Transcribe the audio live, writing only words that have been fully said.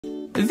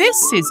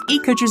This is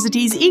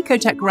Ecotricity's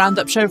EcoTEC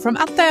Roundup show from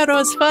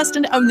Aotearoa's first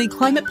and only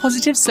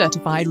climate-positive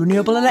certified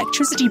renewable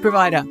electricity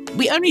provider.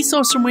 We only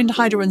source from wind,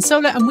 hydro and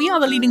solar, and we are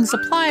the leading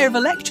supplier of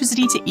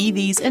electricity to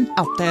EVs in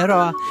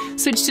Aotearoa.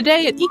 Switch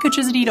today at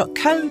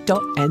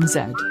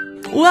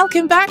ecotricity.co.nz.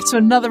 Welcome back to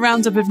another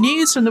roundup of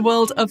news from the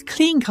world of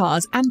clean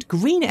cars and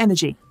green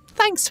energy.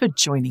 Thanks for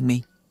joining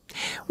me.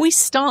 We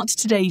start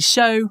today's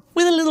show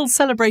with a little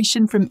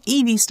celebration from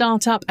EV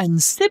startup and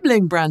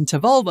sibling brand to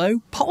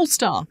Volvo,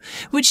 Polestar,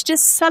 which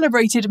just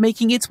celebrated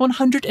making its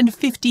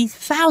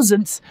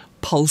 150,000th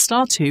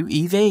Polestar 2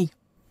 EV.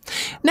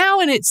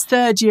 Now in its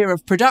third year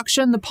of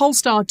production, the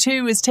Polestar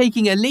 2 is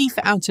taking a leaf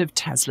out of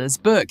Tesla's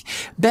book,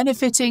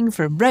 benefiting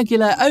from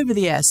regular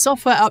over-the-air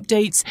software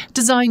updates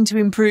designed to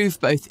improve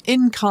both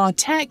in-car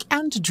tech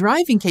and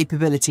driving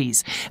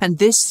capabilities. And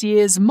this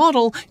year's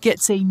model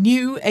gets a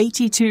new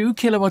 82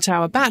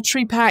 kilowatt-hour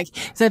battery pack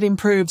that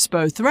improves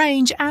both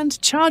range and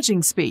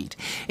charging speed.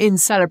 In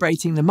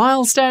celebrating the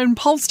milestone,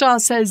 Polestar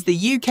says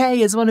the UK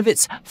is one of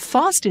its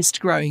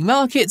fastest-growing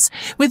markets,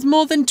 with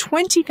more than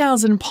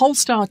 20,000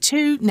 Polestar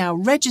 2 now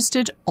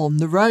registered on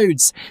the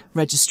roads.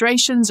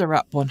 Registrations are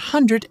up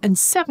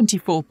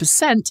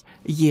 174%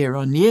 year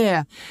on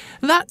year.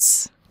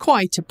 That's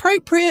quite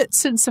appropriate,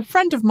 since a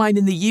friend of mine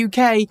in the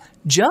UK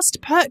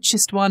just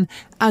purchased one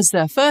as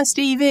their first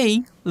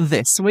EV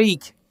this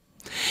week.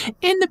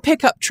 In the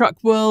pickup truck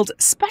world,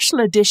 special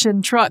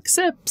edition trucks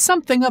are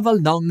something of a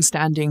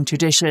long-standing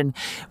tradition,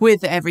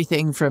 with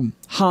everything from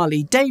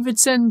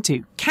Harley-Davidson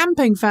to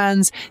camping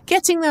fans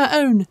getting their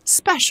own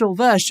special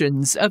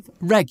versions of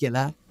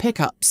regular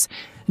pickups.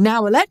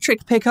 Now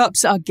electric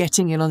pickups are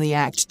getting in on the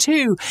act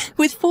too,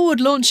 with Ford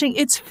launching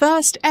its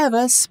first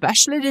ever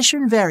special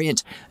edition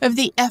variant of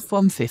the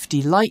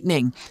F150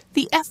 Lightning,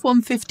 the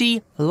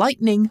F150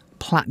 Lightning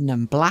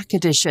Platinum Black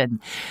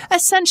Edition.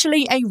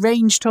 Essentially a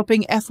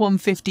range-topping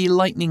F150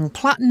 Lightning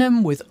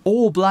Platinum with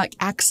all black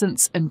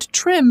accents and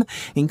trim,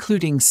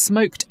 including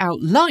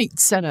smoked-out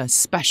lights and a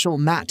special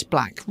matte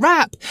black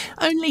wrap.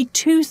 Only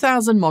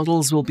 2,000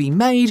 models will be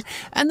made,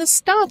 and the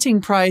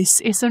starting price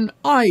is an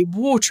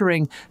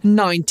eye-watering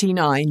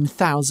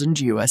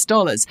 $99,000 US.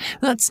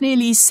 That's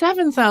nearly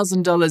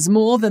 $7,000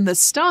 more than the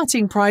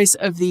starting price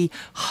of the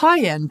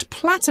high-end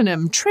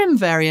Platinum trim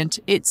variant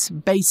it's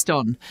based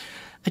on.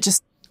 I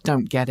just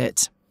don't get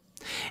it.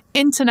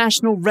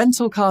 International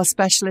rental car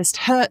specialist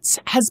Hertz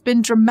has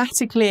been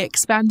dramatically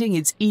expanding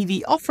its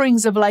EV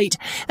offerings of late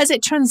as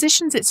it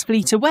transitions its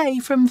fleet away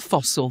from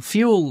fossil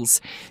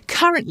fuels.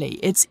 Currently,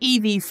 its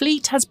EV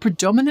fleet has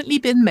predominantly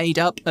been made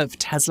up of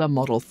Tesla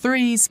Model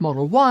 3s,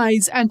 Model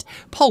Ys and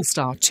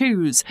Polestar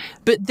 2s,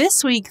 but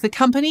this week the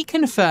company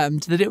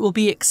confirmed that it will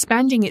be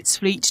expanding its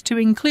fleet to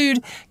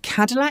include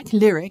Cadillac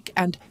Lyriq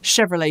and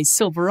Chevrolet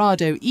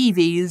Silverado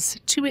EVs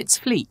to its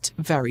fleet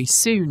very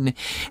soon.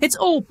 It's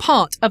all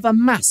part of a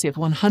massive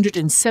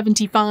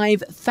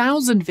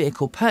 175,000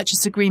 vehicle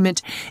purchase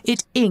agreement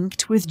it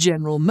inked with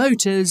General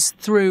Motors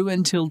through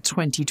until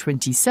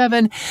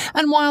 2027,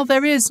 and while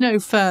there is no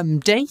firm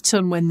date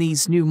on when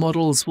these new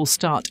models will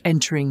start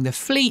entering the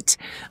fleet,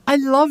 I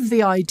love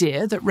the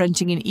idea that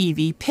renting an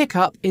EV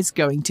pickup is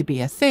going to be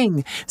a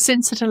thing,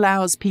 since it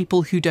allows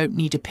people who don't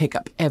need a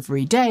pickup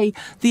every day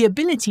the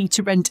ability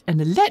to rent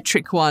an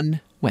electric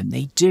one when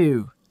they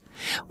do.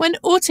 When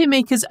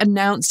automakers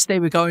announced they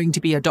were going to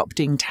be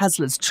adopting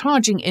Tesla's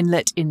charging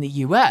inlet in the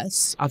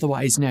US,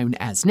 otherwise known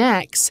as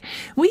NACS,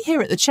 we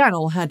here at the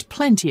channel had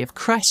plenty of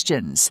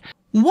questions.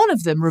 One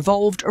of them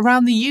revolved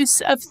around the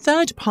use of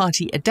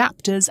third-party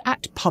adapters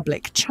at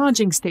public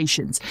charging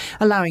stations,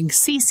 allowing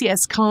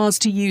CCS cars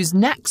to use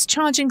NACS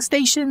charging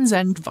stations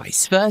and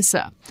vice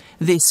versa.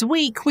 This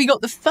week, we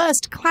got the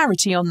first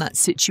clarity on that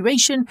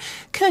situation,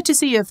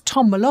 courtesy of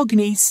Tom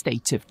Malogny's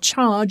State of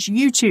Charge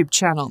YouTube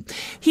channel.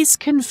 He's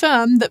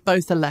confirmed that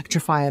both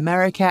Electrify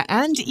America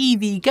and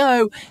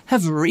EVgo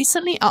have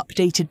recently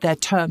updated their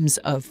terms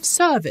of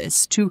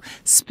service to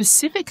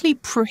specifically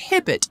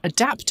prohibit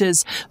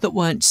adapters that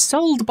weren't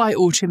sold by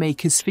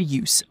automakers for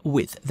use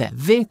with their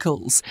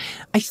vehicles.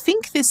 I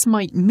think this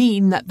might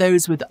mean that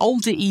those with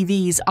older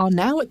EVs are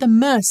now at the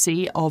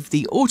mercy of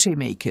the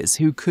automakers,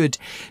 who could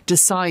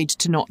decide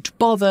to not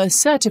bother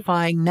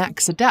certifying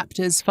NACS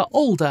adapters for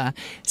older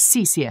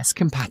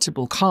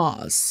CCS-compatible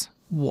cars.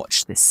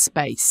 Watch this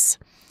space.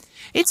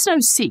 It's no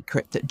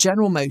secret that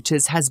General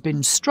Motors has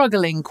been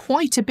struggling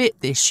quite a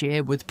bit this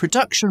year with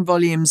production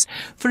volumes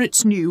for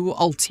its new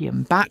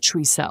Ultium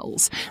battery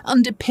cells.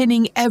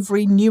 Underpinning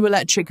every new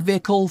electric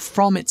vehicle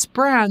from its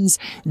brands,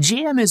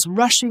 GM is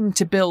rushing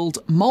to build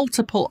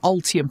multiple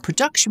Ultium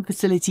production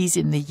facilities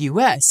in the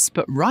US,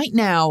 but right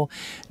now,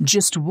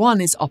 just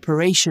one is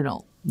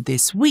operational.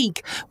 This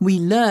week, we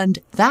learned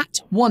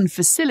that one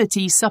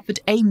facility suffered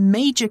a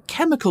major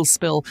chemical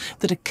spill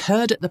that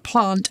occurred at the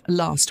plant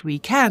last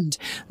weekend,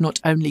 not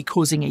only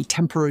causing a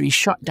temporary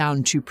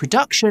shutdown to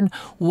production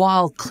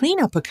while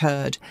cleanup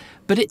occurred,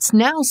 but it's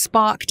now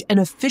sparked an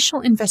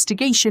official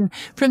investigation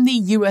from the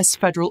US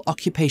Federal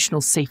Occupational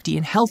Safety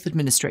and Health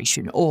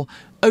Administration, or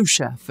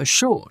OSHA for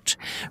short.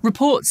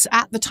 Reports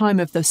at the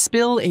time of the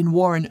spill in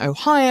Warren,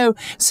 Ohio,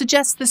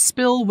 suggest the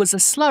spill was a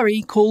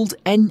slurry called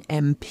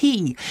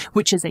NMP,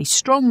 which is a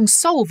strong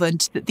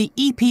solvent that the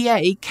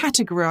EPA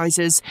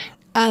categorizes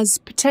as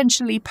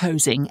potentially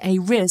posing a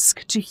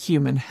risk to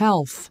human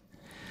health.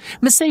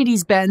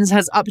 Mercedes-Benz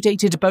has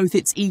updated both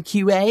its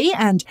EQA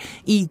and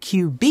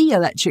EQB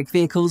electric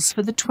vehicles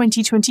for the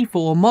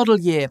 2024 model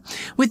year,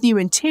 with new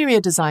interior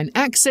design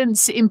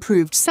accents,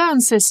 improved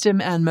sound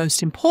system and,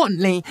 most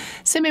importantly,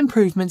 some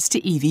improvements to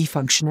EV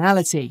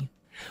functionality.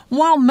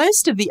 While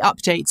most of the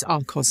updates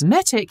are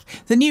cosmetic,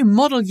 the new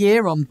model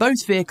year on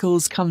both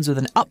vehicles comes with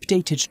an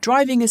updated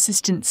driving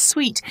assistance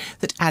suite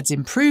that adds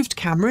improved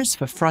cameras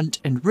for front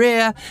and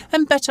rear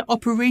and better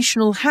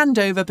operational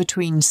handover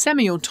between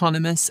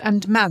semi-autonomous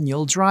and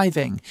manual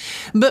driving.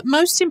 But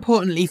most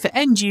importantly for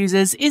end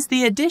users is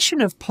the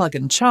addition of plug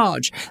and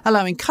charge,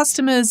 allowing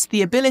customers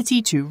the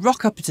ability to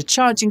rock up at a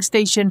charging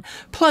station,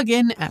 plug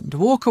in and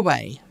walk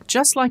away,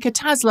 just like a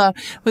Tesla,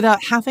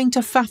 without having to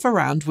faff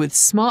around with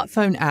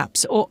smartphone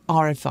apps or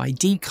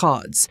RFID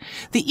cards.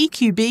 The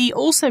EQB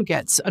also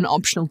gets an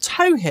optional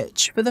tow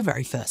hitch for the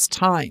very first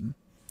time.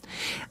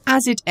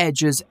 As it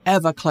edges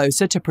ever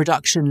closer to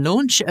production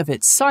launch of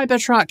its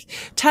Cybertruck,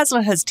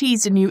 Tesla has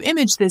teased a new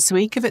image this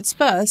week of its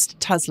first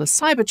Tesla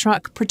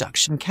Cybertruck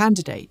production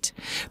candidate.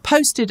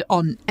 Posted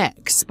on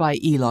X by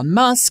Elon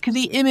Musk,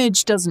 the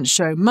image doesn't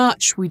show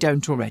much we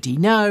don't already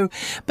know,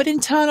 but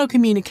internal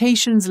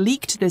communications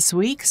leaked this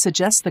week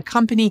suggest the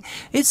company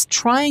is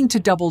trying to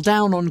double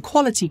down on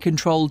quality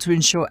control to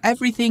ensure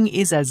everything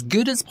is as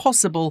good as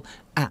possible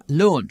at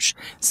launch,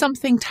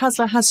 something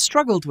Tesla has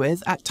struggled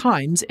with at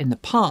times in the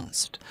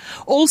past.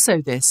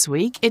 Also this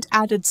week, it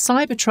added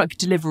Cybertruck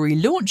delivery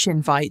launch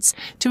invites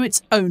to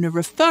its owner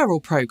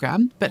referral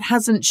program, but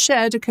hasn't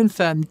shared a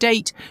confirmed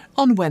date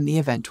on when the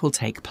event will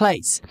take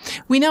place.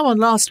 We know on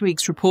last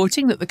week's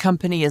reporting that the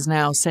company is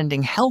now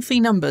sending healthy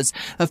numbers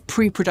of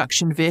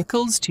pre-production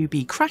vehicles to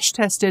be crash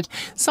tested,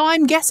 so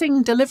I'm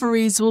guessing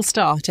deliveries will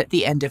start at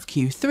the end of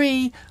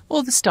Q3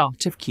 or the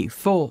start of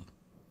Q4.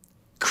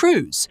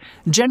 Cruise,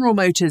 General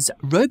Motors'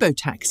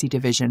 robotaxi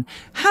division,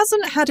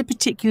 hasn't had a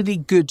particularly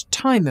good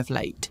time of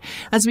late.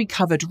 As we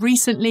covered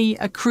recently,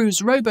 a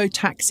Cruise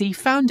robotaxi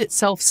found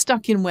itself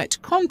stuck in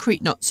wet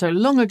concrete not so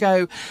long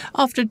ago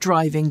after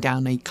driving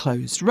down a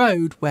closed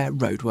road where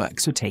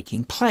roadworks were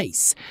taking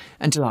place.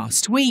 And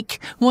last week,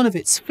 one of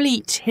its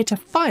fleet hit a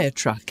fire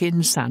truck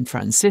in San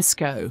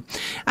Francisco.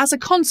 As a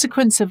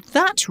consequence of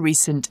that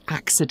recent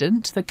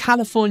accident, the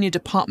California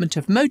Department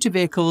of Motor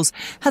Vehicles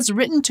has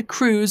written to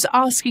Cruise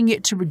asking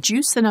it to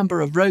reduce the number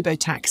of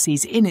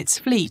robotaxis in its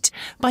fleet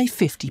by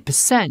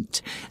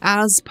 50%.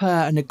 As per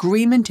an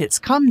agreement it's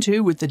come to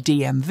with the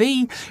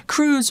DMV,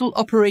 Cruise will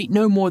operate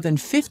no more than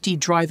 50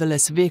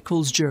 driverless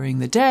vehicles during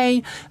the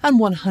day and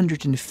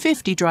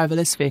 150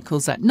 driverless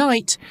vehicles at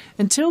night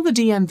until the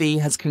DMV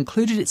has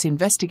concluded its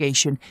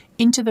investigation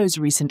into those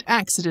recent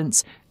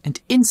accidents and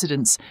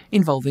incidents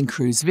involving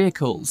Cruise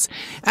vehicles.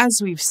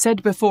 As we've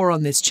said before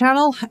on this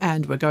channel,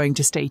 and we're going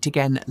to state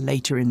again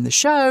later in the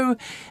show,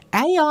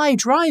 AI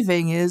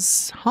driving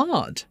is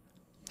hard.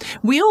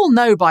 We all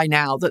know by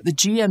now that the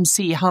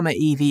GMC Hummer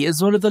EV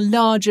is one of the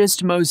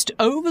largest, most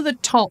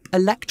over-the-top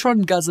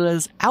electron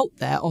guzzlers out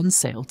there on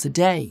sale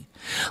today.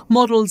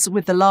 Models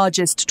with the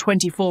largest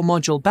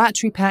 24-module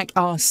battery pack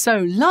are so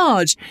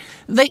large,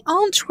 they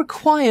aren't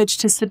required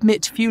to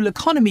submit fuel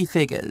economy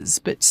figures,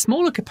 but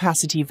smaller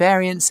capacity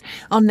variants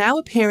are now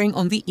appearing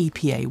on the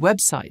EPA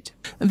website.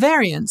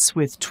 Variants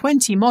with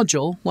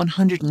 20-module,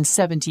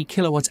 170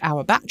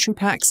 kWh battery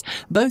packs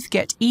both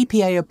get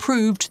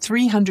EPA-approved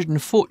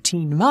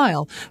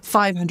 314-mile,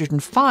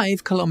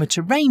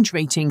 505-kilometre range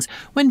ratings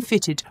when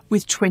fitted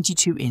with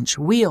 22-inch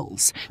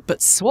wheels,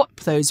 but swap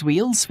those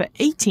wheels for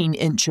 18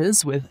 inches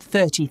with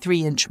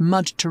 33-inch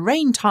mud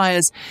terrain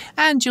tyres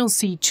and you'll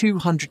see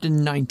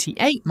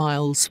 298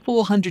 miles,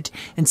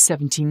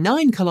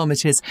 479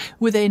 kilometres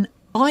with an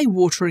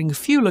eye-watering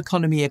fuel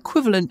economy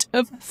equivalent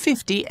of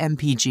 50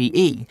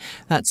 mpge.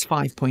 That's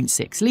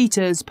 5.6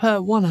 litres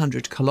per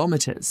 100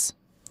 kilometres.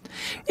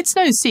 It's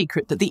no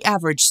secret that the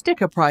average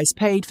sticker price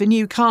paid for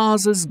new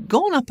cars has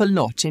gone up a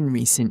lot in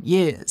recent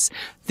years.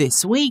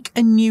 This week,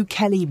 a new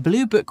Kelley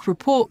Blue Book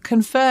report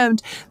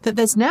confirmed that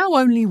there's now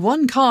only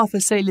one car for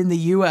sale in the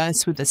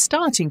US with a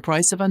starting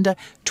price of under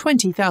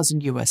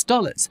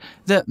 $20,000,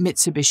 the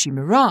Mitsubishi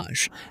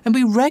Mirage. And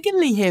we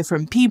regularly hear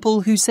from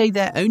people who say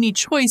their only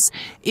choice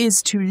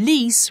is to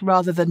lease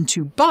rather than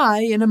to buy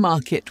in a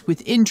market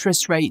with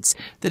interest rates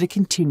that are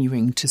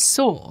continuing to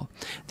soar.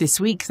 This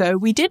week, though,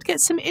 we did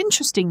get some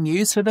interesting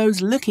news for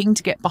those looking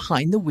to get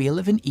behind the wheel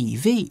of an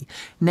EV.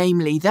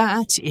 Namely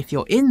that, if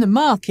you're in the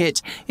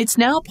market, it's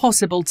now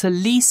possible to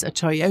lease a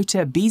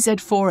Toyota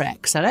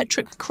BZ4X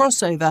electric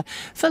crossover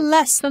for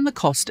less than the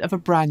cost of a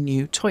brand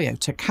new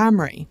Toyota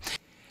Camry.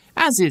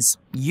 As is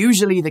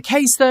usually the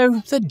case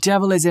though, the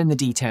devil is in the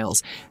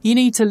details. You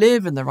need to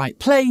live in the right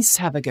place,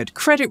 have a good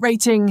credit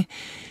rating,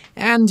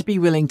 and be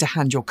willing to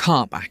hand your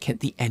car back at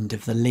the end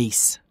of the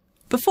lease.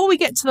 Before we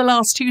get to the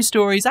last two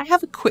stories, I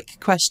have a quick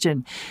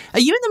question. Are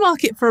you in the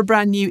market for a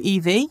brand new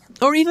EV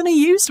or even a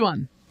used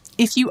one?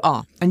 If you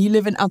are, and you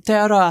live in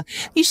Aotearoa,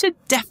 you should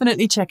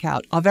definitely check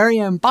out our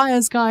very own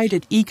buyer's guide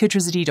at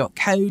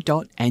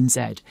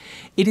ecotricity.co.nz.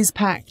 It is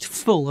packed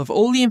full of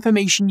all the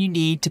information you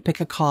need to pick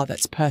a car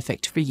that's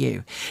perfect for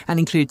you, and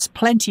includes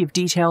plenty of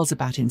details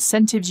about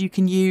incentives you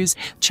can use,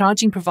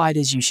 charging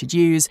providers you should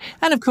use,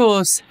 and of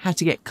course, how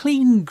to get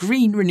clean,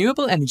 green,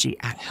 renewable energy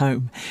at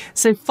home.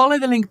 So follow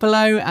the link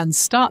below and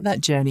start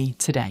that journey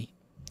today.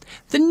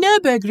 The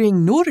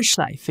Nurburgring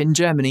Nordschleife in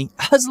Germany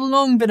has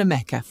long been a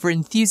mecca for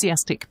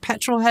enthusiastic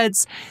petrol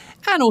heads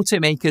and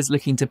automakers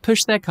looking to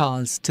push their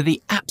cars to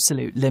the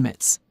absolute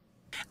limits.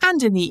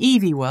 And in the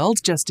EV world,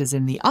 just as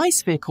in the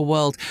ICE vehicle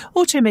world,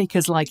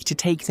 automakers like to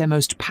take their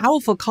most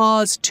powerful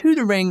cars to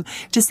the ring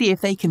to see if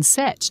they can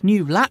set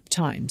new lap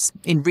times.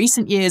 In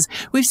recent years,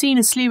 we've seen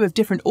a slew of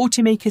different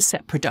automakers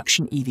set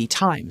production EV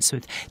times,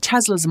 with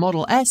Tesla's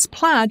Model S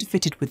Plaid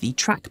fitted with the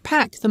Track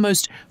Pack, the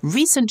most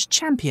recent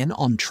champion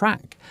on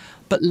track.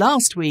 But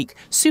last week,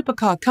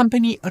 supercar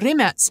company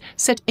Rimac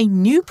set a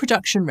new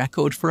production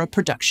record for a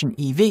production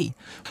EV,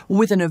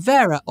 with a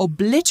Nevera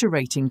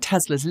obliterating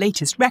Tesla's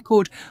latest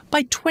record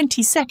by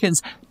 20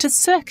 seconds to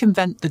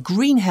circumvent the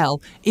green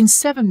hell in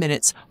 7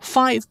 minutes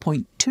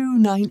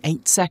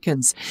 5.298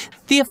 seconds.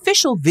 The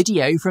official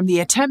video from the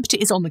attempt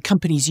is on the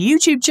company's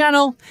YouTube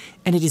channel,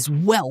 and it is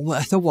well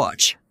worth a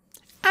watch.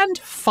 And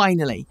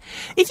finally,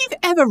 if you've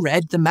ever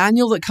read the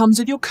manual that comes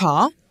with your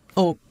car,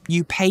 or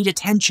you paid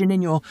attention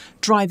in your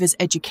driver's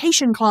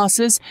education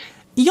classes,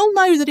 you'll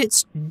know that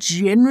it's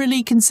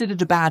generally considered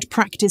a bad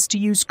practice to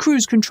use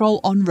cruise control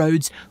on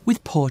roads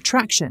with poor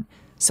traction,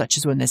 such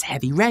as when there's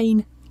heavy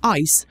rain,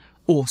 ice,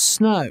 or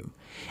snow.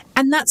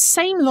 And that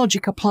same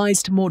logic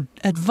applies to more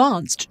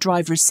advanced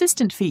driver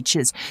assistant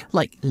features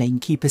like lane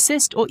keep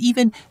assist or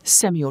even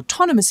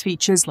semi-autonomous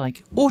features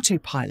like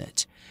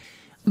autopilot.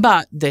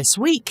 But this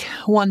week,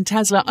 one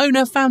Tesla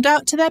owner found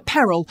out to their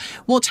peril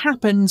what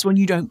happens when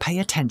you don't pay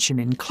attention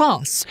in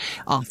class,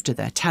 after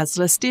their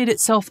Tesla steered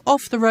itself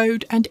off the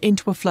road and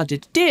into a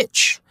flooded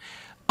ditch,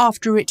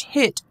 after it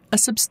hit a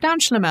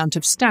substantial amount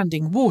of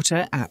standing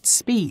water at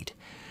speed.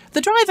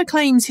 The driver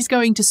claims he's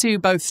going to sue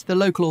both the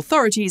local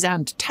authorities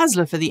and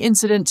Tesla for the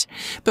incident,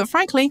 but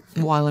frankly,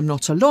 while I'm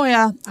not a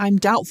lawyer, I'm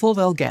doubtful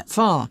they'll get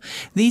far.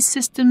 These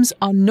systems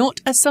are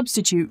not a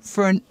substitute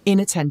for an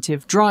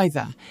inattentive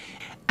driver.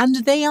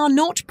 And they are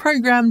not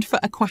programmed for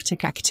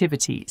aquatic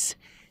activities,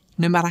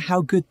 no matter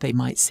how good they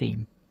might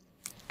seem.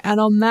 And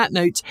on that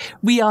note,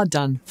 we are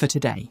done for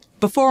today.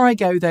 Before I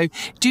go though,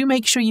 do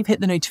make sure you've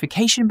hit the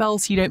notification bell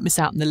so you don't miss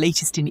out on the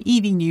latest in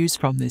EV news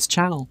from this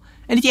channel.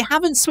 And if you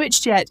haven't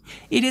switched yet,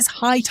 it is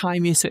high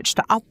time you switch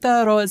to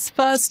Aotearoa's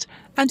first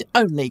and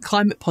only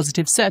climate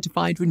positive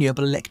certified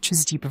renewable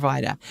electricity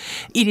provider.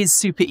 It is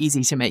super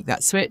easy to make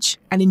that switch,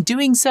 and in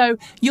doing so,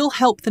 you'll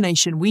help the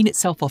nation wean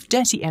itself off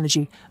dirty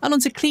energy and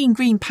onto clean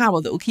green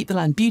power that will keep the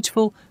land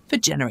beautiful for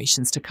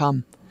generations to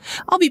come.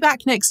 I'll be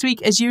back next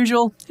week as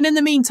usual, and in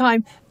the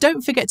meantime,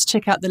 don't forget to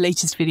check out the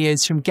latest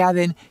videos from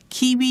Gavin,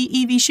 Kiwi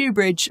EV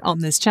Shoebridge on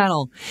this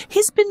channel.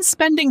 He's been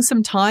spending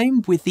some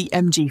time with the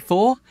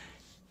MG4.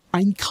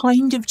 I'm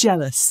kind of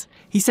jealous.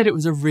 He said it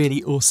was a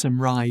really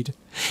awesome ride.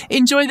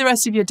 Enjoy the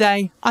rest of your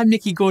day. I'm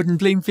Nikki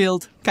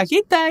Gordon-Bloomfield. Ka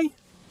kite!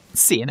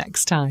 See you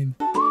next time.